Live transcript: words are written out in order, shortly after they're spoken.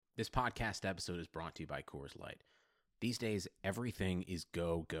This podcast episode is brought to you by Coors Light. These days, everything is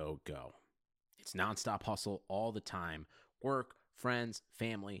go, go, go. It's nonstop hustle all the time. Work, friends,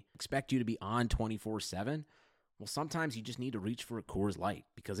 family expect you to be on 24/7. Well, sometimes you just need to reach for a Coors Light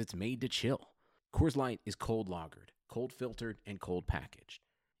because it's made to chill. Coors Light is cold lagered, cold filtered, and cold packaged.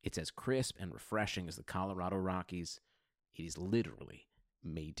 It's as crisp and refreshing as the Colorado Rockies. It is literally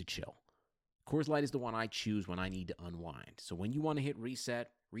made to chill. Coors Light is the one I choose when I need to unwind. So when you want to hit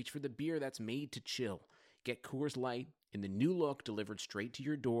reset, reach for the beer that's made to chill. Get Coors Light in the new look delivered straight to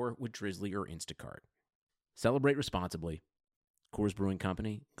your door with Drizzly or Instacart. Celebrate responsibly. Coors Brewing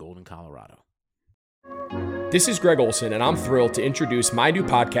Company, Golden, Colorado. This is Greg Olson, and I'm thrilled to introduce my new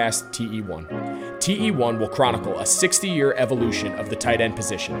podcast, TE1. TE1 will chronicle a 60-year evolution of the tight end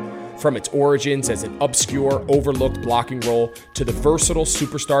position, from its origins as an obscure, overlooked blocking role to the versatile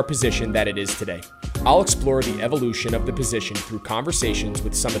superstar position that it is today. I'll explore the evolution of the position through conversations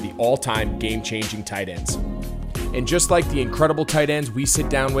with some of the all-time game-changing tight ends. And just like the incredible tight ends we sit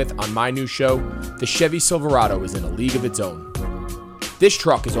down with on my new show, the Chevy Silverado is in a league of its own. This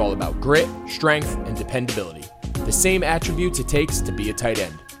truck is all about grit, strength, and dependability, the same attributes it takes to be a tight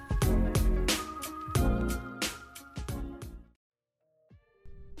end.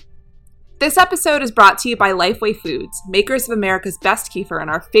 This episode is brought to you by Lifeway Foods, makers of America's best kefir and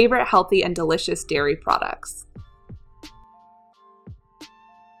our favorite healthy and delicious dairy products.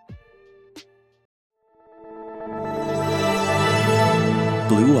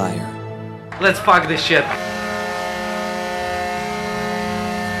 Blue Wire. Let's fuck this shit.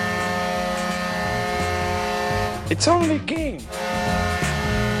 It's only a game.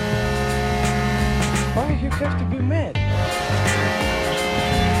 Why you have to be mad?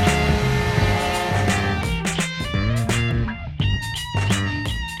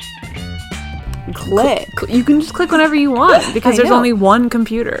 Click. You can just click whenever you want because there's only one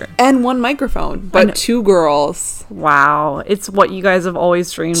computer. And one microphone, but two girls. Wow. It's what you guys have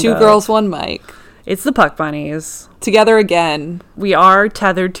always dreamed of. Two girls, one mic. It's the Puck Bunnies. Together again. We are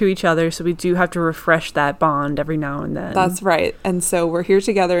tethered to each other, so we do have to refresh that bond every now and then. That's right. And so we're here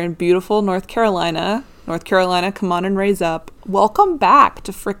together in beautiful North Carolina. North Carolina, come on and raise up. Welcome back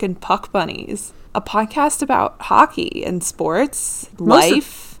to frickin' Puck Bunnies, a podcast about hockey and sports,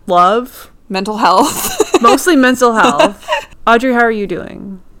 life, love, mental health. Mostly mental health. Audrey, how are you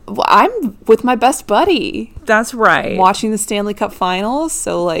doing? Well, I'm with my best buddy. That's right. Watching the Stanley Cup Finals,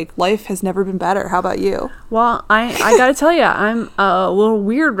 so like life has never been better. How about you? Well, I gotta tell you, I'm a little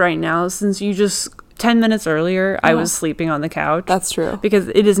weird right now since you just 10 minutes earlier, I was sleeping on the couch. That's true. Because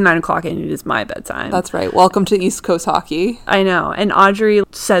it is 9 o'clock and it is my bedtime. That's right. Welcome to East Coast hockey. I know. And Audrey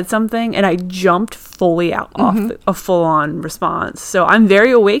said something and I jumped fully out off a full-on response. So I'm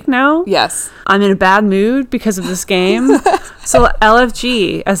very awake now. Yes. I'm in a bad mood because of this game. So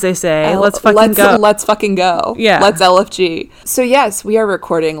LFG, as they say. Let's fucking go. Let's fucking go. Yeah. Let's LFG. So yes, we are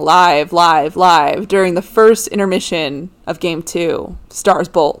recording live during the first intermission of Game 2, Stars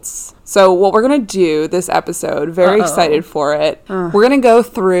Bolts. So what we're going to do this episode, very excited for it. We're going to go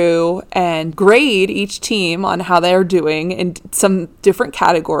through and grade each team on how they are doing in some different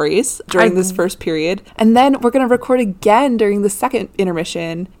categories during this first period. And then we're going to record again during the second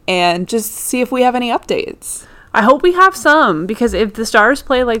intermission and just see if we have any updates. I hope we have some, because if the Stars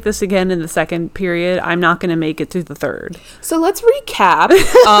play like this again in the second period, I'm not going to make it through the third. So let's recap.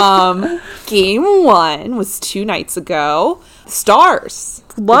 Game 1 was 2 nights ago. Stars.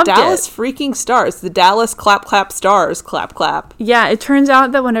 Loved the Dallas it. freaking Stars. The Dallas clap clap Stars clap clap. Yeah, it turns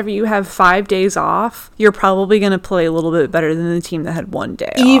out that whenever you have 5 days off, you're probably going to play a little bit better than the team that had 1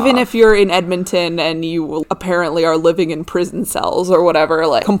 day Even off. if you're in Edmonton and you apparently are living in prison cells or whatever,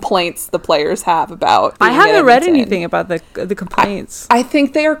 like complaints the players have about being I haven't in read Edmonton. anything about the complaints. I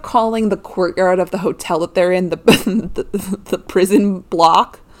think they are calling the courtyard of the hotel that they're in the prison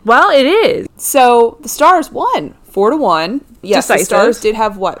block. Well, it is. So the Stars won 4-1. Yes, Decisive. The Stars did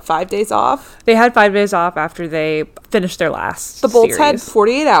have, 5 days off? They had 5 days off after they finished their last The Bolts had series.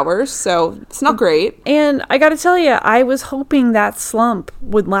 48 hours, so it's not great. And I gotta tell you, I was hoping that slump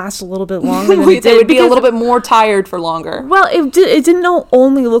would last a little bit longer than it They did. would be a little bit more tired for longer. Well, it didn't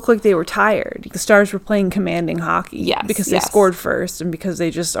only look like they were tired. The Stars were playing commanding hockey. Yes, because they yes. scored first and because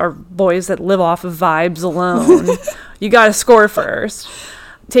they just are boys that live off of vibes alone. You gotta score first.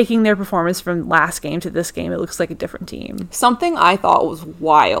 Taking their performance from last game to this game, it looks like a different team. Something I thought was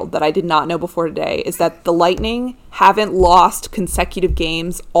wild that I did not know before today is that the Lightning haven't lost consecutive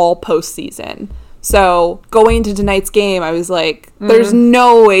games all postseason. So going into tonight's game, I was like, there's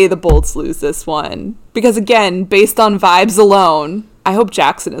no way the Bolts lose this one. Because again, based on vibes alone, I hope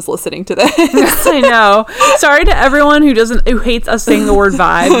Jackson is listening to this. I know. Sorry to everyone who hates us saying the word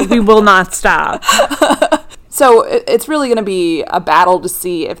vibe. We will not stop. So it's really going to be a battle to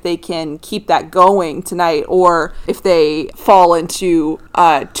see if they can keep that going tonight or if they fall into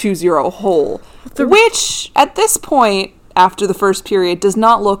a 2-0 hole, which at this point, after the first period, does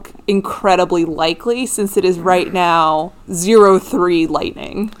not look incredibly likely since it is right now 0-3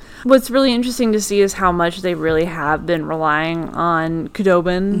 Lightning. What's really interesting to see is how much they really have been relying on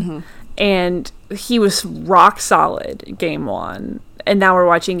Khudobin, and he was rock solid game 1, and now we're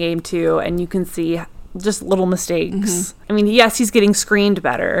watching game 2, and you can see just little mistakes. I mean, yes, he's getting screened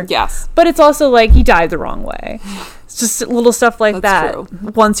better. Yes. But it's also like he dived the wrong way. It's just little stuff like That's that.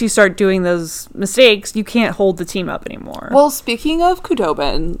 true. Once you start doing those mistakes, you can't hold the team up anymore. Well, speaking of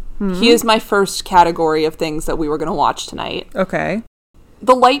Khudobin, he is my first category of things that we were going to watch tonight. Okay.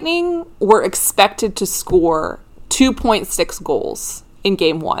 The Lightning were expected to score 2.6 goals in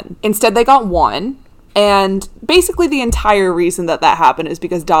game 1. Instead, they got 1. And basically the entire reason that happened is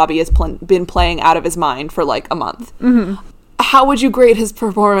because Dobby has been playing out of his mind for like a month. How would you grade his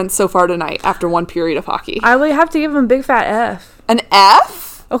performance so far tonight after 1 period of hockey? I would have to give him a big fat F. An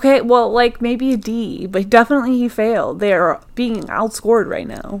F? Okay, well, like maybe a D, but definitely he failed. They are being outscored right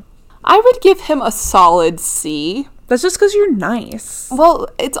now. I would give him a solid C. That's just because you're nice. Well,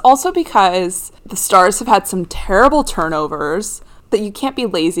 it's also because the Stars have had some terrible turnovers. That you can't be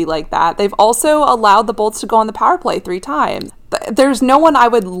lazy like that. They've also allowed the Bolts to go on the power play 3 times. There's no one I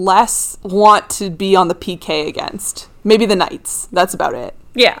would less want to be on the PK against. Maybe the Knights. That's about it.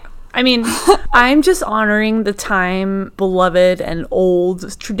 Yeah. I mean, I'm just honoring the time beloved and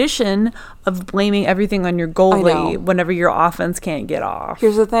old tradition of blaming everything on your goalie whenever your offense can't get off.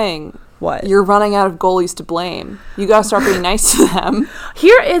 Here's the thing. What? You're running out of goalies to blame. You gotta start being nice to them.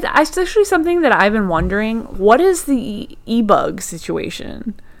 Here is actually something that I've been wondering. What is the e-bug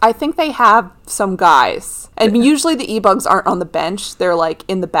situation? I think they have some guys. And usually the e-bugs aren't on the bench. They're like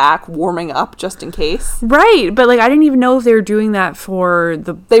in the back warming up just in case. Right, but like I didn't even know if they were doing that for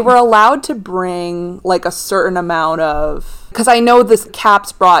the... They were allowed to bring like a certain amount of... Because I know the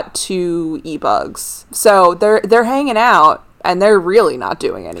Caps brought 2 e-bugs. So they're hanging out. And they're really not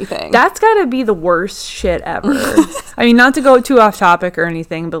doing anything. That's gotta be the worst shit ever. I mean, not to go too off topic or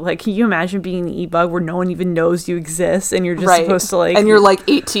anything, but like, can you imagine being the e-bug where no one even knows you exist and you're just supposed to like... And you're like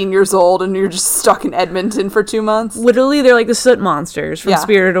 18 years old and you're just stuck in Edmonton for 2 months. Literally, they're like the soot monsters from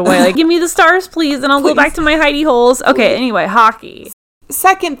Spirited Away. Like, give me the stars, please, and I'll go back to my hidey holes. Okay, anyway, hockey.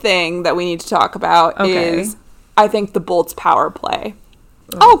 Second thing that we need to talk about is, I think, the Bolts power play.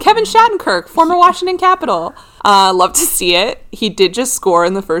 Oh, Kevin Shattenkirk, former Washington Capital. Love to see it. He did just score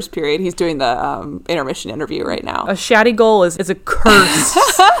in the first period. He's doing the intermission interview right now. A shatty goal is a curse.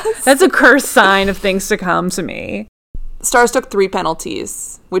 That's a curse sign of things to come to me. Stars took 3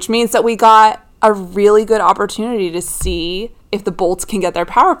 penalties, which means that we got a really good opportunity to see if the Bolts can get their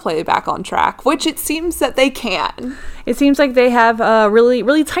power play back on track, which it seems that they can. It seems like they have really,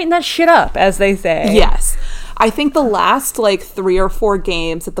 really tightened that shit up, as they say. Yes. I think the last like 3 or 4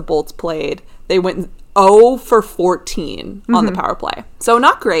 games that the Bolts played, they went 0 for 14 on the power play. So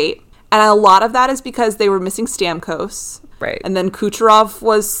not great. And a lot of that is because they were missing Stamkos. Right. And then Kucherov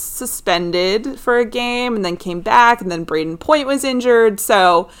was suspended for a game and then came back, and then Braden Point was injured.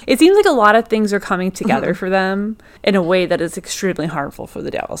 So it seems like a lot of things are coming together for them in a way that is extremely harmful for the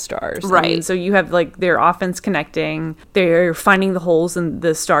Dallas Stars. Right. I mean, so you have like their offense connecting, they're finding the holes in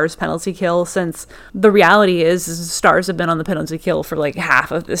the Stars penalty kill, since the reality is the Stars have been on the penalty kill for like half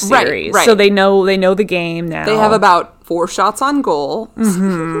of the series. Right. So they know the game now. They have about 4 shots on goal.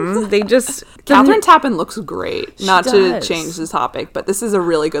 They just... Catherine Tappan looks great. Not to does. change the topic, but this is a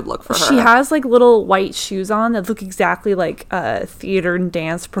really good look for her. She has like little white shoes on that look exactly like theater and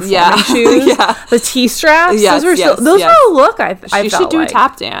dance performing shoes. The T-straps. Yes, those yes, were a look I She felt should do like. a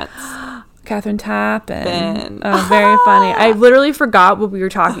tap dance. Catherine Tappan. Ben. Very funny. I literally forgot what we were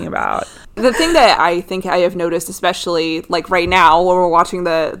talking about. The thing that I think I have noticed, especially like right now when we're watching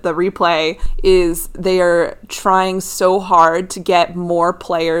the replay, is they are trying so hard to get more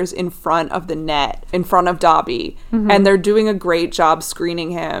players in front of the net, in front of Dobby, and they're doing a great job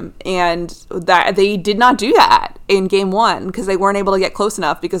screening him. And that they did not do that in game 1 because they weren't able to get close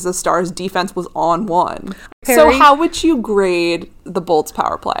enough because the Stars' defense was on 1. So how would you grade the Bolts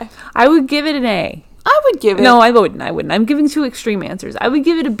power play? I would give it an A. I would give it... No, I wouldn't. I'm giving 2 extreme answers. I would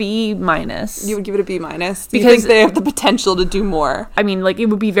give it a B-. You would give it a B-? Do you Because think they have the potential to do more? I mean, like, it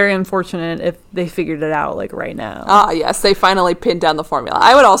would be very unfortunate if they figured it out, like, right now. Yes, they finally pinned down the formula.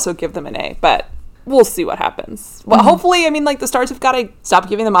 I would also give them an A, but we'll see what happens. Well, hopefully, I mean, like, the Stars have got to stop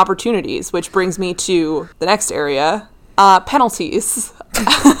giving them opportunities, which brings me to the next area. Penalties.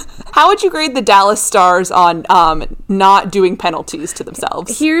 How would you grade the Dallas Stars on not doing penalties to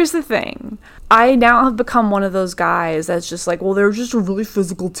themselves? Here's the thing. I now have become one of those guys that's just like, well, they're just a really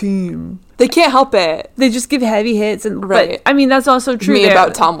physical team. They can't help it. They just give heavy hits. Right. But, I mean, that's also true. Me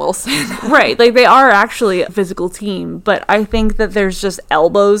about Tom Wilson. Right. Like, they are actually a physical team. But I think that there's just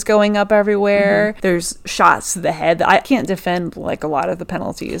elbows going up everywhere. There's shots to the head. I can't defend, like, a lot of the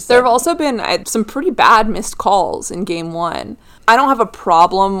penalties. There have also been some pretty bad missed calls in Game 1. I don't have a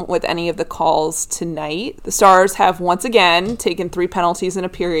problem with any of the calls tonight. The Stars have once again taken 3 penalties in a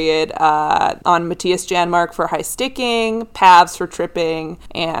period on Matthias Janmark for high sticking, Pavs for tripping,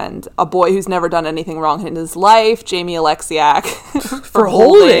 and a boy who's never done anything wrong in his life, Jamie Alexiak, for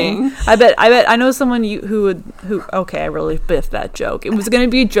holding. I know someone who okay, I really biffed that joke. It was going to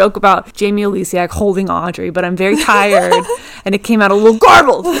be a joke about Jamie Alexiak holding Audrey, but I'm very tired and it came out a little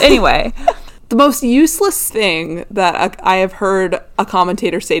garbled. Anyway. The most useless thing that I have heard a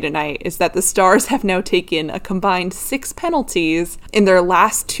commentator say tonight is that the Stars have now taken a combined 6 penalties in their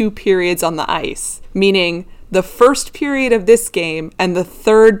last 2 periods on the ice, meaning the first period of this game and the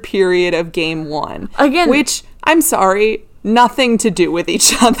third period of Game 1. Again, which, I'm sorry, nothing to do with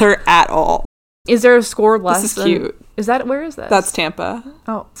each other at all. Is there a score less? This is cute. Where is this? That's Tampa.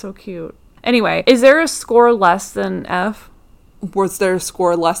 Oh, so cute. Anyway, is there a score less than F? Was there a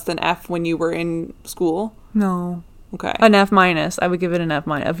score less than F when you were in school? No. Okay. An F minus. I would give it an F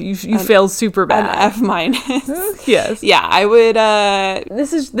minus. You failed super bad. An F minus. Yes. Yeah, I would.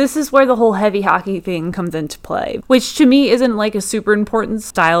 This is where the whole heavy hockey thing comes into play, which to me isn't like a super important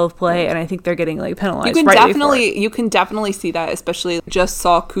style of play, and I think they're getting like penalized. You can definitely see that. Especially, just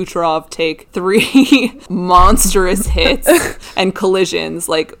saw Kucherov take 3 monstrous hits and collisions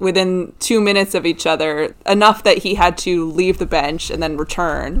like within 2 minutes of each other, enough that he had to leave the bench and then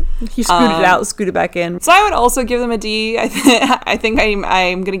return. He scooted out, scooted back in. So I would also give them a D. I think I'm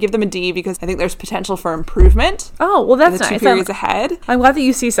going to give them a D because I think there's potential for improvement. Oh, well, that's in the nice. 2 periods ahead. I'm glad that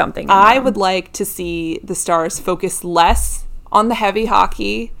you see something. I would like to see the Stars focus less on the heavy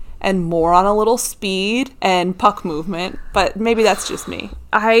hockey and more on a little speed and puck movement, but maybe that's just me.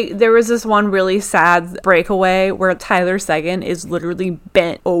 There was this one really sad breakaway where Tyler Seguin is literally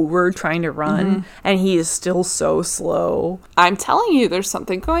bent over trying to run, and he is still so slow. I'm telling you, there's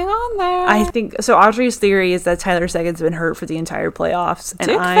something going on there. I think so. Audrey's theory is that Tyler Seguin's been hurt for the entire playoffs, and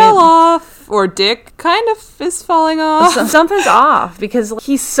Dick fell off, or Dick kind of is falling off. Something's off because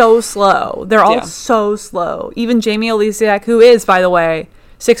he's so slow. They're all so slow. Even Jamie Alexiak, who is, by the way,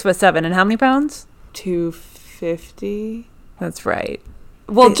 6'7", and how many pounds? 250. That's right.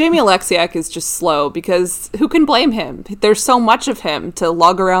 Well, Jamie Alexiak is just slow because who can blame him? There's so much of him to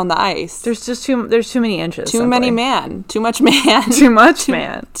lug around the ice. There's just too many inches. Too many man. Too much man. Too much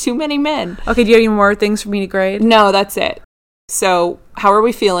man. Too many men. Okay, do you have any more things for me to grade? No, that's it. So, how are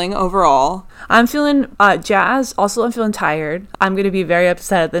we feeling overall? I'm feeling jazzed. Also, I'm feeling tired. I'm going to be very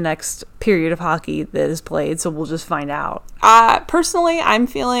upset at the next period of hockey that is played, so we'll just find out. Personally, I'm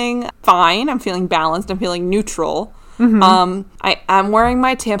feeling fine. I'm feeling balanced. I'm feeling neutral. I'm wearing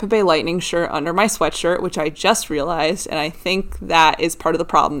my Tampa Bay Lightning shirt under my sweatshirt, which I just realized, and I think that is part of the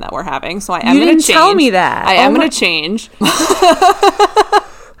problem that we're having. So I am going to change. You didn't tell me that. I am going to change.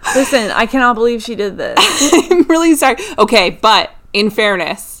 Listen, I cannot believe she did this. I'm really sorry. Okay, but in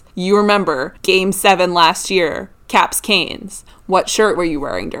fairness, you remember Game 7 last year, Caps Canes. What shirt were you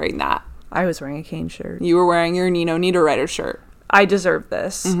wearing during that? I was wearing a Cane shirt. You were wearing your Nino Niederreiter shirt. I deserve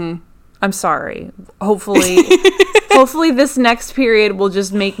this. I'm sorry. Hopefully this next period will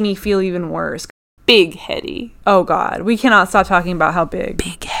just make me feel even worse. Big Heady. Oh, God. We cannot stop talking about how big.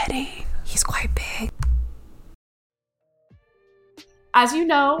 Big Heady. He's quite big. As you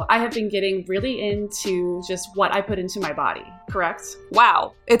know, I have been getting really into just what I put into my body, correct?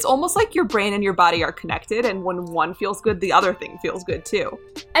 Wow. It's almost like your brain and your body are connected, and when one feels good, the other thing feels good too.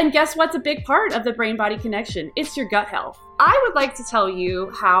 And guess what's a big part of the brain-body connection? It's your gut health. I would like to tell you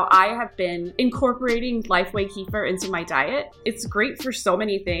how I have been incorporating Lifeway Kefir into my diet. It's great for so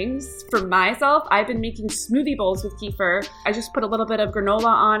many things. For myself, I've been making smoothie bowls with kefir. I just put a little bit of granola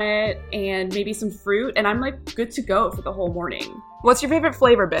on it and maybe some fruit, and I'm like good to go for the whole morning. What's your favorite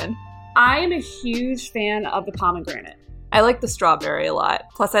flavor, Ben? I am a huge fan of the pomegranate. I like the strawberry a lot.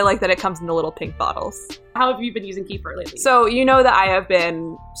 Plus, I like that it comes in the little pink bottles. How have you been using kefir lately? So, you know that I have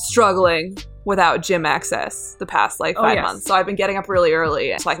been struggling without gym access the past 5 months. So I've been getting up really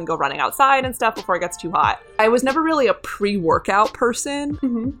early so I can go running outside and stuff before it gets too hot. I was never really a pre-workout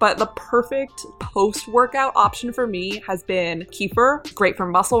person, but the perfect post-workout option for me has been kefir. It's great for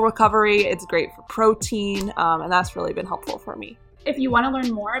muscle recovery. It's great for protein. And that's really been helpful for me. If you want to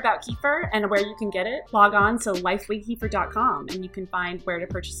learn more about kefir and where you can get it, log on to lifewaykeefir.com and you can find where to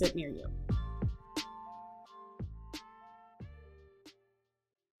purchase it near you.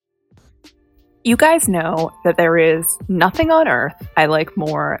 You guys know that there is nothing on earth I like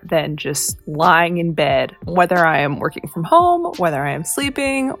more than just lying in bed. Whether I am working from home, whether I am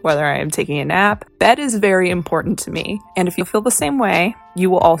sleeping, whether I am taking a nap, bed is very important to me. And if you feel the same way,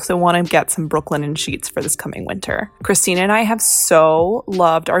 you will also want to get some Brooklinen sheets for this coming winter. Christina and I have so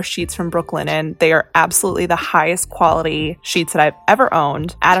loved our sheets from Brooklinen. They are absolutely the highest quality sheets that I've ever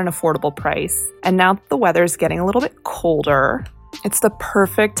owned at an affordable price. And now that the weather is getting a little bit colder, it's the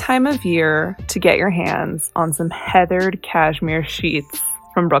perfect time of year to get your hands on some heathered cashmere sheets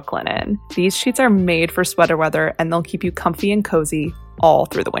from Brooklinen. These sheets are made for sweater weather and they'll keep you comfy and cozy all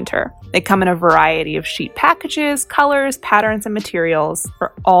through the winter. They come in a variety of sheet packages, colors, patterns, and materials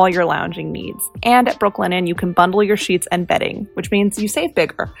for all your lounging needs. And at Brooklinen, you can bundle your sheets and bedding, which means you save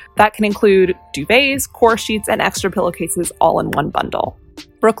bigger. That can include duvets, core sheets, and extra pillowcases all in one bundle.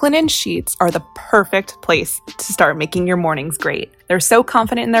 Brooklinen sheets are the perfect place to start making your mornings great. They're so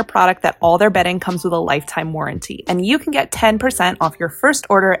confident in their product that all their bedding comes with a lifetime warranty. And you can get 10% off your first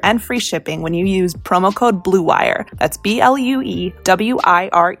order and free shipping when you use promo code BLUEWIRE. That's BLUEWIRE,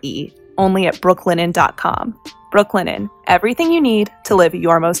 only at brooklinen.com. Brooklinen, everything you need to live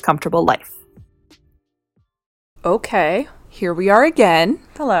your most comfortable life. Okay, here we are again.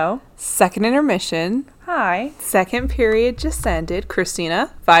 Hello. Second intermission. Hi. Second period just ended.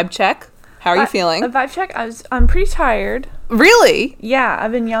 Christina, vibe check. How are you feeling? A vibe check. I'm pretty tired. Really? Yeah,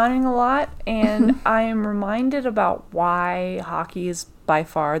 I've been yawning a lot, and I am reminded about why hockey is by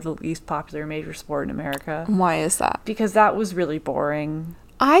far the least popular major sport in America. Why is that? Because that was really boring.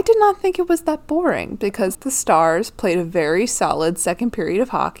 I did not think it was that boring because the Stars played a very solid second period of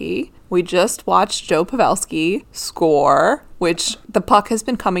hockey. We just watched Joe Pavelski score, which the puck has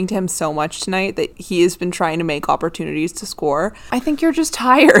been coming to him so much tonight that he has been trying to make opportunities to score. I think you're just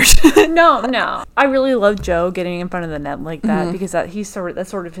tired. No. I really love Joe getting in front of the net like that because that's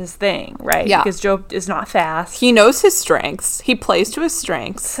sort of his thing, right? Yeah. Because Joe is not fast. He knows his strengths. He plays to his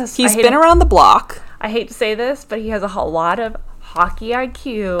strengths. He's hate been it. around the block. I hate to say this, but he has a lot of hockey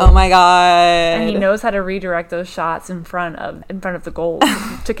IQ. Oh my god. And he knows how to redirect those shots in front of the goal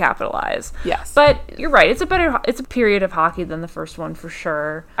to capitalize. Yes. But you're right, it's a period of hockey than the first one for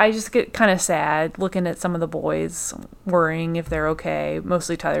sure. I just get kind of sad looking at some of the boys worrying if they're okay,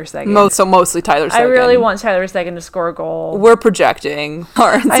 mostly Tyler Seguin. Mostly Tyler Seguin. I really want Tyler Seguin to score a goal. We're projecting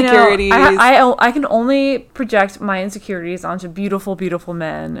our insecurities. I can only project my insecurities onto beautiful, beautiful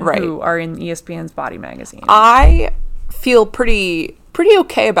men who are in ESPN's Body magazine. I feel pretty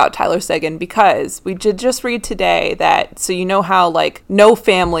okay about Tyler Seguin because we did just read today that, so you know how like no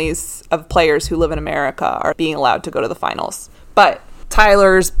families of players who live in America are being allowed to go to the finals, but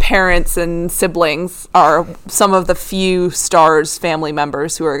Tyler's parents and siblings are some of the few Stars family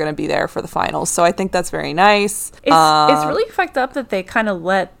members who are going to be there for the finals. So I think that's very nice. It's really fucked up that they kind of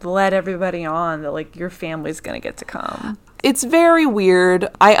let everybody on that like your family's going to get to come. It's very weird.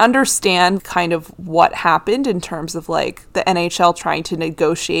 I understand kind of what happened in terms of like the NHL trying to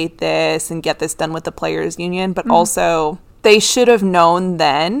negotiate this and get this done with the players union, but also they should have known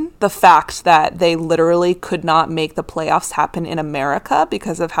then the fact that they literally could not make the playoffs happen in America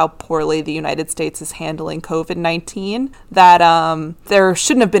because of how poorly the United States is handling COVID-19, that there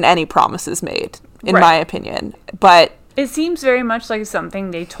shouldn't have been any promises made, in my opinion. But it seems very much like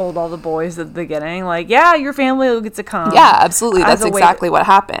something they told all the boys at the beginning, like, yeah, your family will get to come. Yeah, absolutely. That's exactly what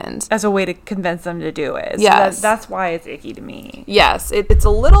happened. As a way to convince them to do it. So yes. That's why it's icky to me. Yes, it's a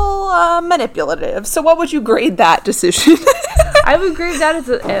little manipulative. So what would you grade that decision? I would grade that as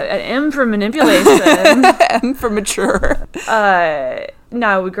an M for manipulation. M for mature. No,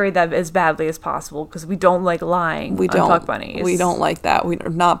 I would grade that as badly as possible because we don't like lying on Puck Bunnies. We don't like that. We're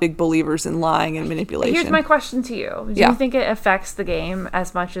not big believers in lying and manipulation. Here's my question to you. Do you think it affects the game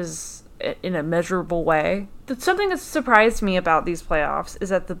as much as in a measurable way? Something that surprised me about these playoffs is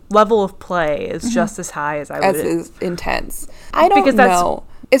that the level of play is just as high as I would. As is intense. I don't know.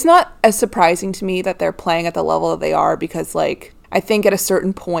 It's not as surprising to me that they're playing at the level that they are because, like, I think at a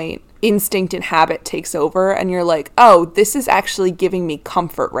certain point, instinct and habit takes over and you're like, oh, this is actually giving me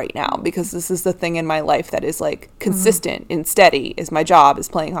comfort right now because this is the thing in my life that is like consistent and steady is my job is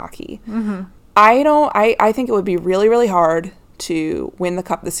playing hockey. I think it would be really, really hard to win the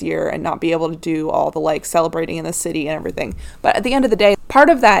cup this year and not be able to do all the like celebrating in the city and everything. But at the end of the day, part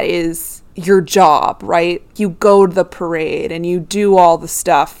of that is your job, right? You go to the parade and you do all the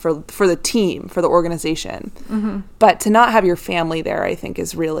stuff for the team, for the organization. But to not have your family there, I think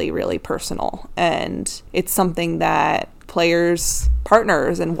is really, really personal. And it's something that players'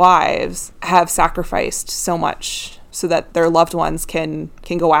 partners and wives have sacrificed so much so that their loved ones can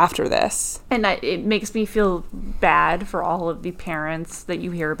go after this. And it makes me feel bad for all of the parents that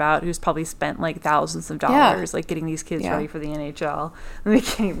you hear about who's probably spent like thousands of dollars like getting these kids ready for the NHL, and they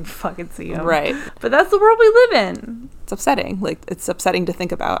can't even fucking see them. Right. But that's the world we live in. It's upsetting. Like, it's upsetting to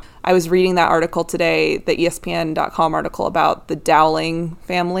think about. I was reading that article today, the ESPN.com article about the Dowling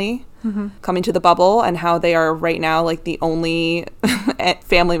family coming to the bubble and how they are right now like the only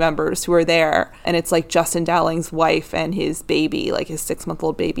family members who are there. And it's like Justin Dowling's wife and his baby, like his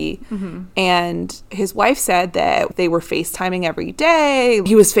 6-month-old baby. And his wife said that they were FaceTiming every day.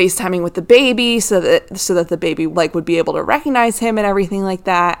 He was FaceTiming with the baby so that the baby like would be able to recognize him and everything like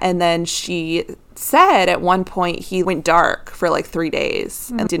that. And then she said at one point he went dark for like 3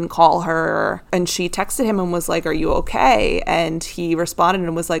 days and didn't call her, and she texted him and was like, "Are you okay?" And he responded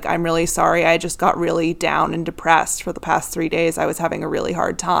and was like, "I'm really sorry, I just got really down and depressed for the past 3 days. I was having a really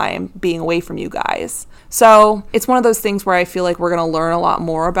hard time being away from you guys." So it's one of those things where I feel like we're going to learn a lot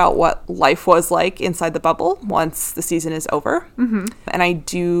more about what life was like inside the bubble once the season is over. And I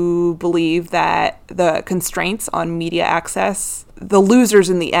do believe that the constraints on media access, the losers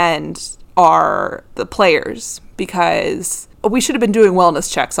in the end are the players, because we should have been doing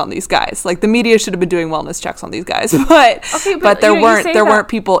wellness checks on these guys. Like, the media should have been doing wellness checks on these guys, but there weren't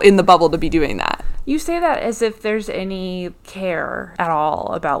people in the bubble to be doing that. You say that as if there's any care at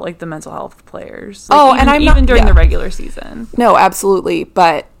all about like the mental health of players. Like, and I'm even not, during the regular season. No, absolutely,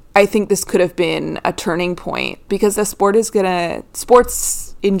 but I think this could have been a turning point, because the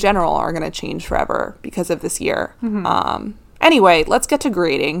sports in general are gonna change forever because of this year. Anyway, let's get to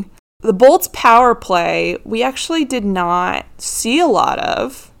grading. The Bolts power play, we actually did not see a lot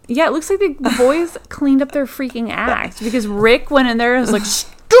of. Yeah, it looks like the boys cleaned up their freaking act, because Rick went in there and was like,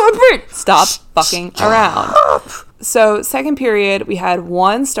 Stop fucking around. So, second period, we had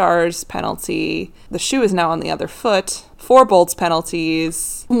 1 Stars penalty. The shoe is now on the other foot. 4 Bolts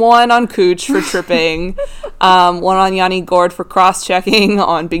penalties. 1 on Cooch for tripping. 1 on Yanni Gord for cross-checking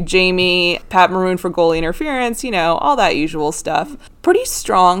on Big Jamie. Pat Maroon for goalie interference. You know, all that usual stuff. Pretty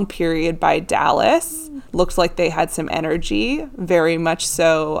strong period by Dallas. Looked like they had some energy. Very much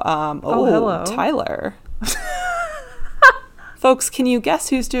so. Hello. Tyler. Folks, can you guess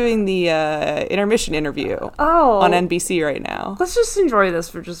who's doing the intermission interview on NBC right now? Let's just enjoy this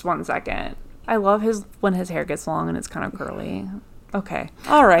for just 1 second. I love when his hair gets long and it's kind of curly. Okay.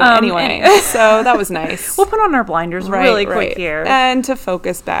 All right. Anyway, so that was nice. We'll put on our blinders really quick here. And to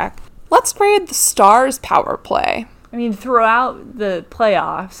focus back, let's grade the Stars power play. I mean, throughout the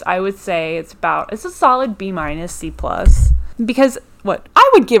playoffs, I would say it's a solid B-, C+. Because what? I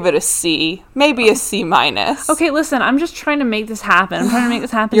would give it a C, maybe a C-. Okay, listen, I'm just trying to make this happen. I'm trying to make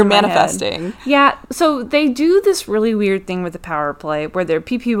this happen. You're manifesting. Yeah, so they do this really weird thing with the power play where their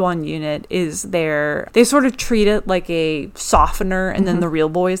PP1 unit is they sort of treat it like a softener, and then the real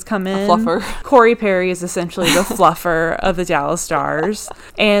boys come in. A fluffer. Corey Perry is essentially the fluffer of the Dallas Stars.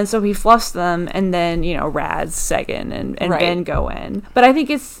 And so he fluffs them, and then, Rads, Seguin, and Ben go in. But I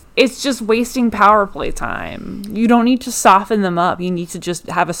think it's just wasting power play time. You don't need to soften them up. You need to just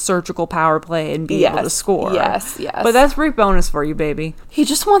have a surgical power play and be able to score. Yes. But that's Rick Bonus for you, baby. He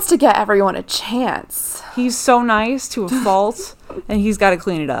just wants to get everyone a chance. He's so nice to a fault, and he's got to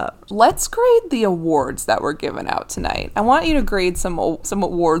clean it up. Let's grade the awards that were given out tonight. I want you to grade some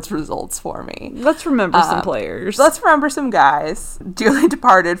awards results for me. Let's remember some players. Let's remember some guys dearly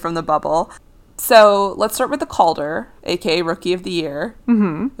departed from the bubble. So let's start with the Calder, a.k.a. Rookie of the Year.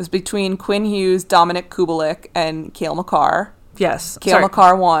 It was between Quinn Hughes, Dominic Kubalik, and Cale Makar. Yes. Cale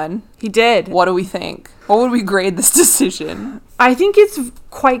Makar won. He did. What do we think? What would we grade this decision? I think it's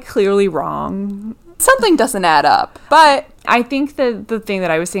quite clearly wrong. Something doesn't add up, but I think that the thing that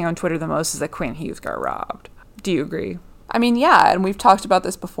I was seeing on Twitter the most is that Quinn Hughes got robbed. Do you agree? I mean, yeah, and we've talked about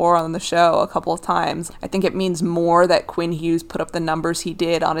this before on the show a couple of times. I think it means more that Quinn Hughes put up the numbers he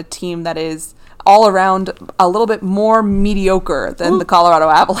did on a team that is all around a little bit more mediocre than the Colorado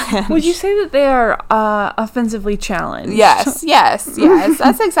Avalanche. Would you say that they are offensively challenged? Yes.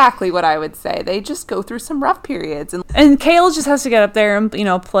 That's exactly what I would say. They just go through some rough periods. And Cale just has to get up there and,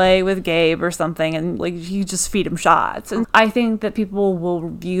 play with Gabe or something, and, you just feed him shots. And I think that people will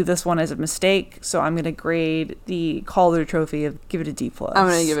view this one as a mistake, so I'm going to grade the Calder Trophy give it a D+. I'm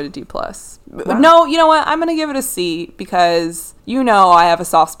going to give it a D+. Wow. No, you know what? I'm going to give it a C, because You know I have a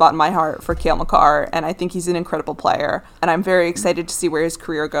soft spot in my heart for Cale Makar, and I think he's an incredible player, and I'm very excited to see where his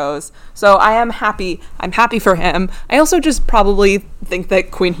career goes. So I am happy. I'm happy for him. I also just probably think that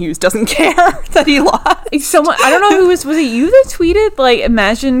Quinn Hughes doesn't care that he lost. Someone, I don't know who was it you that tweeted? Like,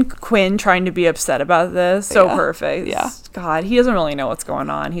 imagine Quinn trying to be upset about this. So perfect. Yeah. God, he doesn't really know what's going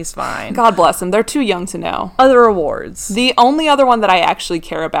on. He's fine. God bless him. They're too young to know. Other awards. The only other one that I actually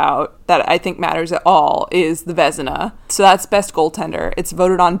care about that I think matters at all is the Vezina. So that's best goaltender. It's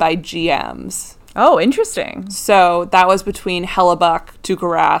voted on by GMs. Oh, interesting. So that was between Hellebuck, Tuukka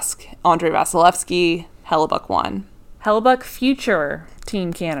Rask, Andrei Vasilevsky. Hellebuck won. Hellebuck, future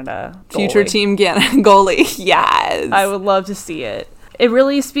Team Canada goalie. Future Team Canada goalie. Yes. I would love to see it. It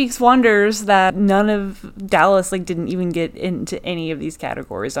really speaks wonders that none of Dallas didn't even get into any of these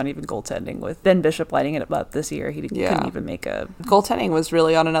categories, not even goaltending, with Ben Bishop lighting it up this year. He couldn't even make a... Goaltending was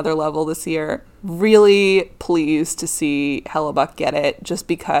really on another level this year. Really pleased to see Hellebuck get it, just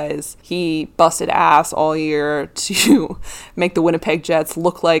because he busted ass all year to make the Winnipeg Jets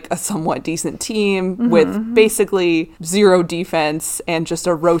look like a somewhat decent team with basically zero defense and just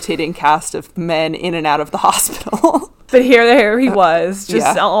a rotating cast of men in and out of the hospital. But here he was,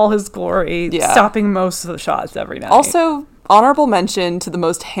 just all his glory, stopping most of the shots every night. Also, honorable mention to the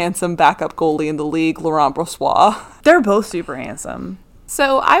most handsome backup goalie in the league, Laurent Brossoit. They're both super handsome.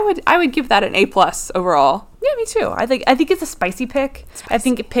 So I would give that an A+ overall. Yeah, me too. I think it's a spicy pick. I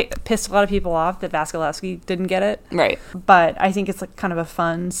think it pissed a lot of people off that Vasilevsky didn't get it. Right. But I think it's kind of a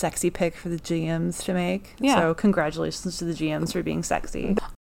fun, sexy pick for the GMs to make. Yeah. So congratulations to the GMs for being sexy.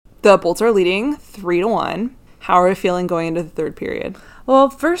 The Bolts are leading 3-1. How are we feeling going into the third period?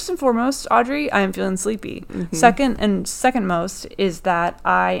 Well, first and foremost, Audrey, I am feeling sleepy. Second most is that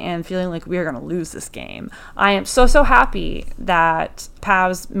I am feeling like we are going to lose this game. I am so happy that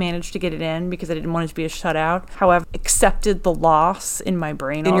Pavs managed to get it in because I didn't want it to be a shutout. However, accepted the loss in my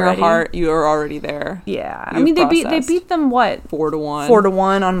brain in already. your heart, you are already there. Yeah. I mean, they beat them what? 4-1.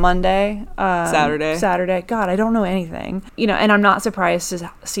 4-1 on Monday. Saturday. God, I don't know anything. And I'm not surprised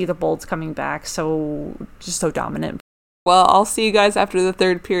to see the Bolts coming back so dominant. Well, I'll see you guys after the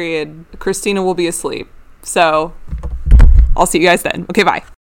third period. Christina will be asleep. So I'll see you guys then. Okay, bye.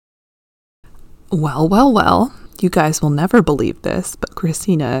 Well. You guys will never believe this, but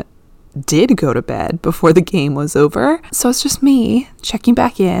Christina did go to bed before the game was over. So it's just me checking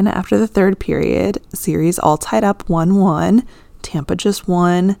back in after the third period. Series all tied up 1-1. Tampa just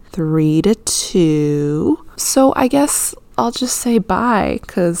won 3-2. So I guess I'll just say bye,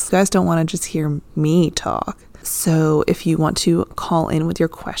 because you guys don't want to just hear me talk. So if you want to call in with your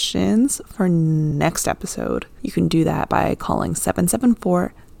questions for next episode, you can do that by calling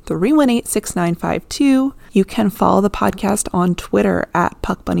 774-318-6952. You can follow the podcast on Twitter at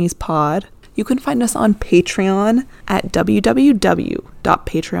PuckBunniesPod. You can find us on Patreon at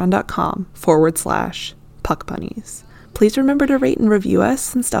www.patreon.com/PuckBunnies. Please remember to rate and review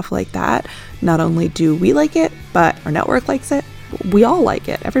us and stuff like that. Not only do we like it, but our network likes it. We all like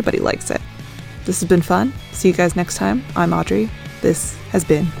it. Everybody likes it. This has been fun. See you guys next time. I'm Audrey. This has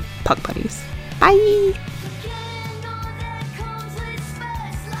been Puck Bunnies. Bye!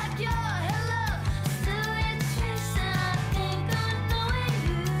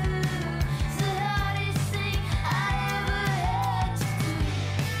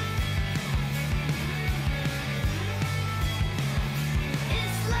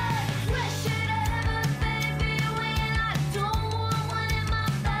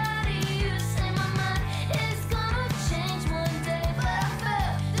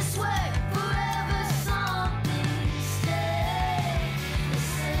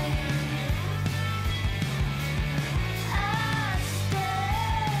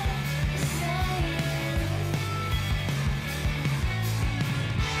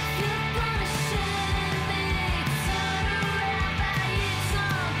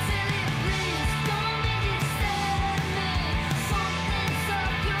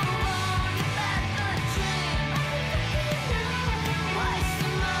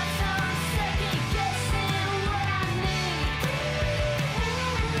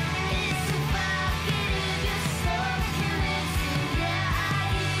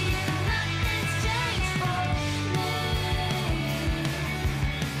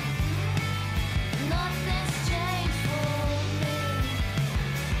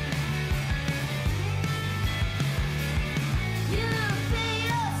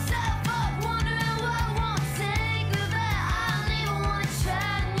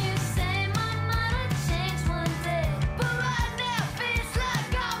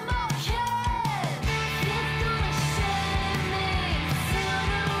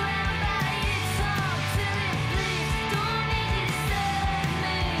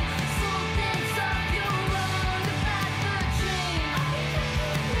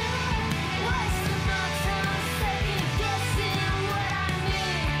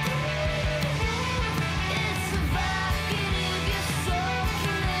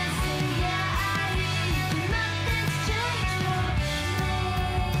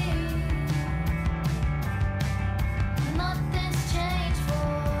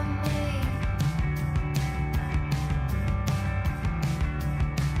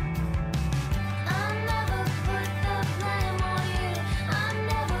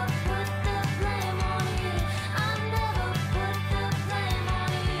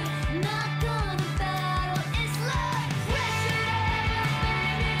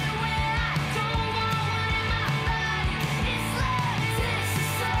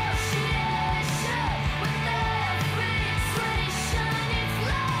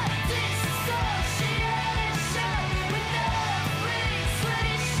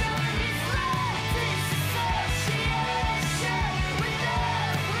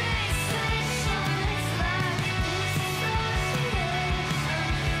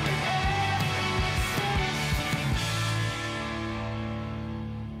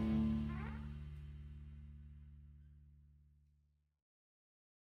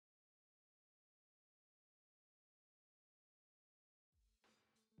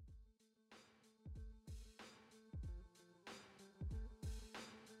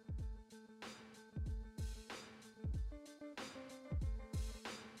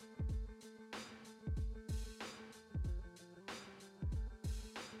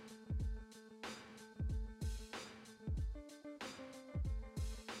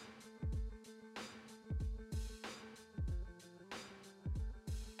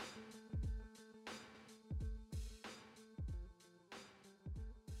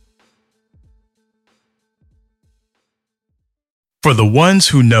 For the ones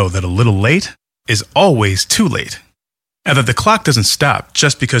who know that a little late is always too late, and that the clock doesn't stop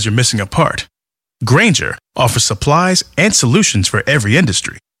just because you're missing a part. Grainger offers supplies and solutions for every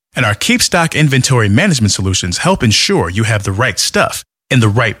industry, and our Keep Stock inventory management solutions help ensure you have the right stuff in the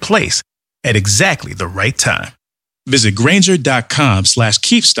right place at exactly the right time. Visit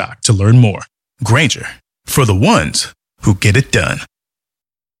Grainger.com/keepstock to learn more. Grainger, for the ones who get it done.